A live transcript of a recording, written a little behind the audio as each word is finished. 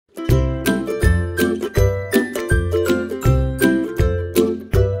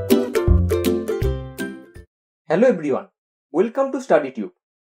Hello everyone, welcome to StudyTube.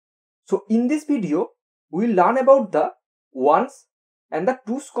 So in this video, we will learn about the 1's and the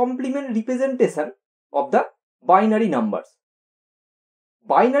 2's complement representation of the binary numbers.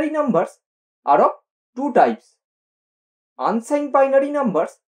 Binary numbers are of two types. Unsigned binary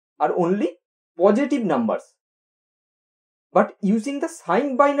numbers are only positive numbers. But using the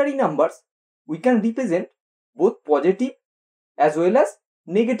signed binary numbers, we can represent both positive as well as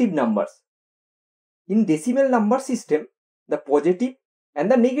negative numbers. In decimal number system, the positive and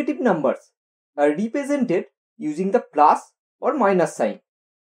the negative numbers are represented using the plus or minus sign.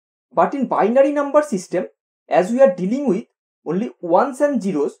 But in binary number system, as we are dealing with only ones and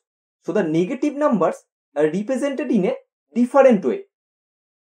zeros, so the negative numbers are represented in a different way.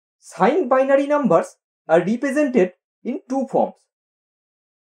 Signed binary numbers are represented in two forms: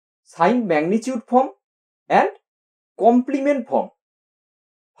 signed magnitude form and complement form.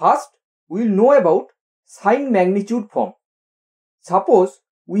 First, we will know about signed magnitude form. Suppose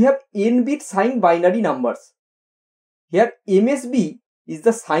we have n bit signed binary numbers. Here MSB is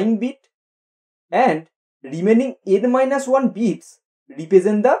the signed bit and remaining n-1 bits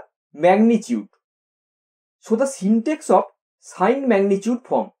represent the magnitude. So the syntax of signed magnitude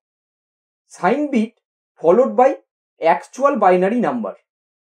form: signed bit followed by actual binary number.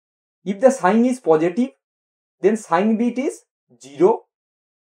 If the sign is positive, then signed bit is 0,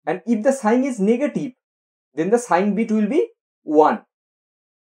 and if the sign is negative, then the sign bit will be 1.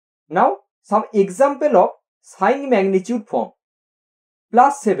 Now some example of signed magnitude form.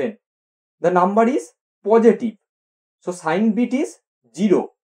 +7, the number is positive, so sign bit is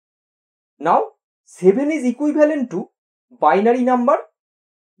 0. Now 7 is equivalent to binary number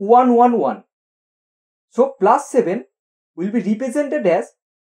 111. So +7 will be represented as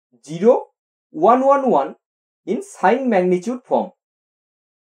 0111 in signed magnitude form.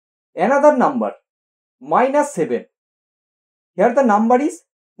 Another number -7. Here the number is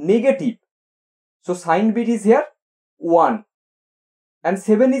negative, so signed bit is here 1, and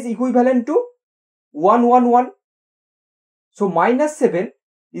 7 is equivalent to 111. So -7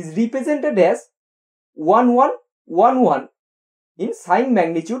 is represented as 1111 in signed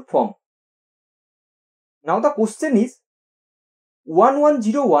magnitude form. Now the question is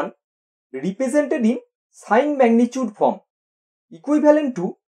 1101 represented in signed magnitude form equivalent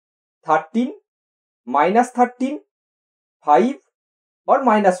to 13, -13, 5 or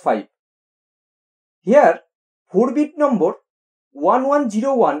 -5. Here 4-bit number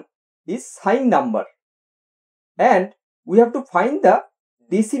 1101 is signed number and we have to find the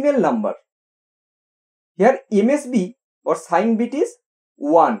decimal number. Here MSB or signed bit is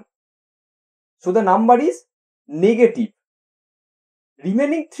 1, so the number is negative.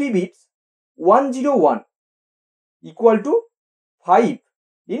 Remaining 3 bits 101 equal to 5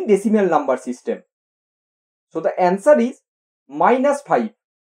 in decimal number system. So the answer is -5,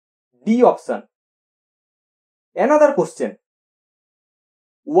 D option. Another question: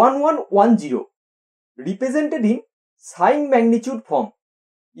 1110 represented in signed magnitude form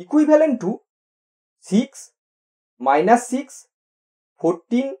equivalent to 6, -6,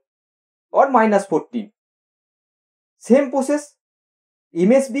 14 or -14. Same process,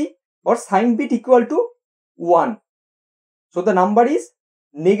 MSB or signed bit equal to 1, so the number is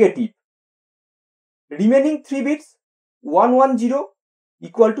negative. Remaining 3 bits 110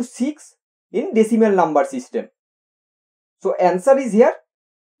 equal to 6 in decimal number system. So answer is here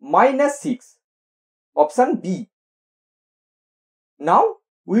 -6, option B. Now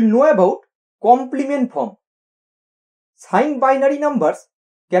we will know about complement form. Signed binary numbers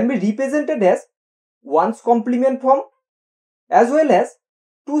can be represented as 1's complement form as well as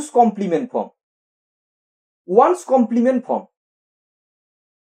 2's complement form. 1's complement form: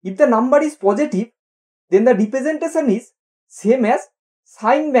 if the number is positive, then the representation is same as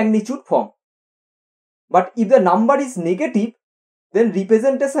signed magnitude form. But if the number is negative, then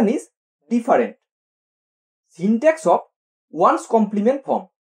representation is different. Syntax of 1's complement form: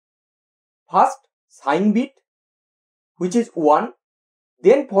 first sign bit, which is 1,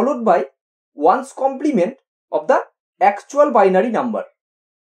 then followed by 1's complement of the actual binary number.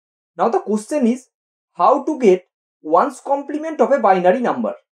 Now the question is how to get 1's complement of a binary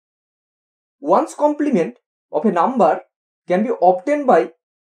number. 1's complement of a number can be obtained by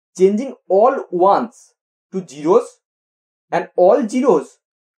changing all 1's to zeros and all zeros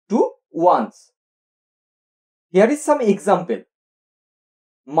to 1's. Here is some example.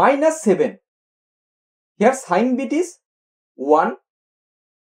 -7. Here signed bit is 1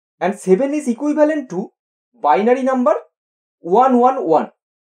 and 7 is equivalent to binary number 111.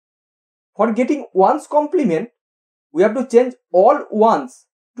 For getting 1's complement, we have to change all 1's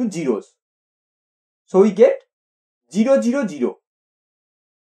to zeros. So we get 0, 0, 0.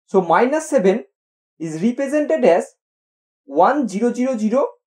 So minus 7 is represented as 1, 0, 0, 0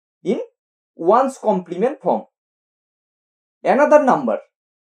 in 1's complement form. Another number,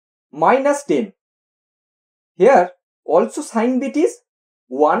 minus 10. Here also sign bit is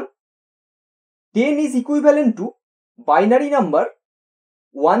 1. 10 is equivalent to binary number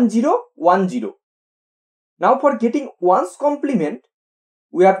 1, 0, 1, 0. Now for getting 1's complement,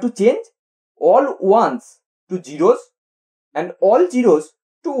 we have to change all 1's to zeros and all zeros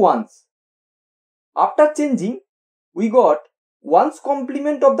to 1's. After changing, we got 1's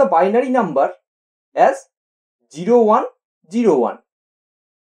complement of the binary number as 0, 1, 0, 1.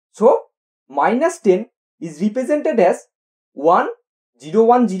 So minus 10 is represented as 1, 0,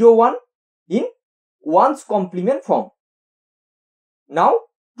 1, 0, 1 in 1's complement form. Now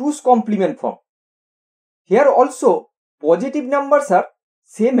 2's complement form. Here also positive numbers are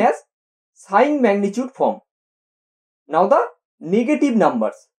same as sign magnitude form. Now the negative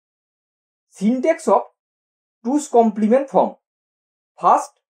numbers. Syntax of 2's complement form.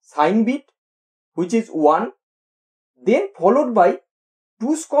 First sign bit, which is 1, then followed by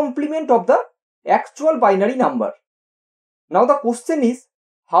 2's complement of the actual binary number. Now the question is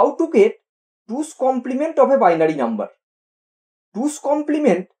how to get 2's complement of a binary number. 2's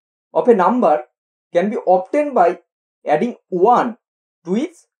complement of a number can be obtained by adding 1 to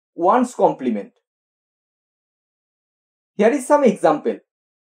its 1's complement. Here is some example.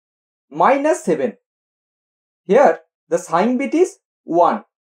 Minus 7. Here the sign bit is 1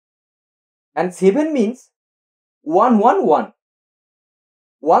 and 7 means 1, 1, 1.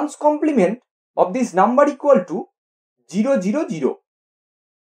 1's complement of this number equal to 0, 0, 0.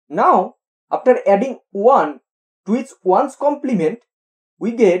 Now after adding 1 to its 1's complement,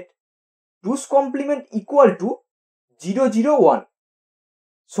 we get 2's complement equal to 0, 0, 1.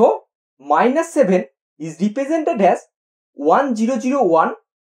 So minus 7 is represented as 1, 0, 0, 1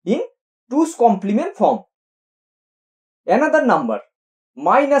 in 2's complement form. Another number,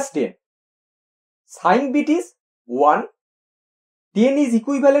 minus 10. Sign bit is 1. 10 is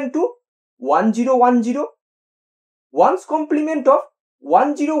equivalent to 1, 0, 1, 0. 1's complement of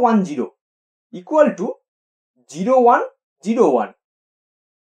 1, 0, 1, 0 equal to 0, 1, 0, 1.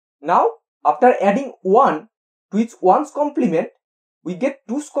 Now after adding 1 to its 1's complement, we get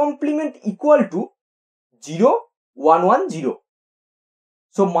 2's complement equal to 0, 1, 1, 0.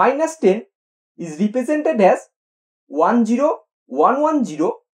 So minus 10 is represented as 1, 0, 1, 1,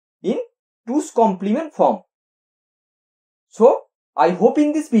 0 in 2's complement form. So I hope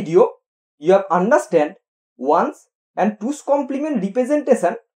in this video you have understand 1's and 2's complement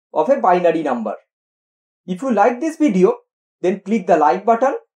representation of a binary number. If you like this video, then click the like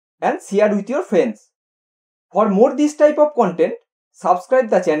button and share with your friends. For more this type of content, subscribe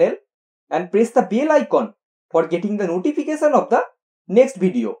the channel and press the bell icon for getting the notification of the next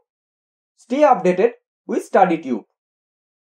video. Stay updated with StudyTube.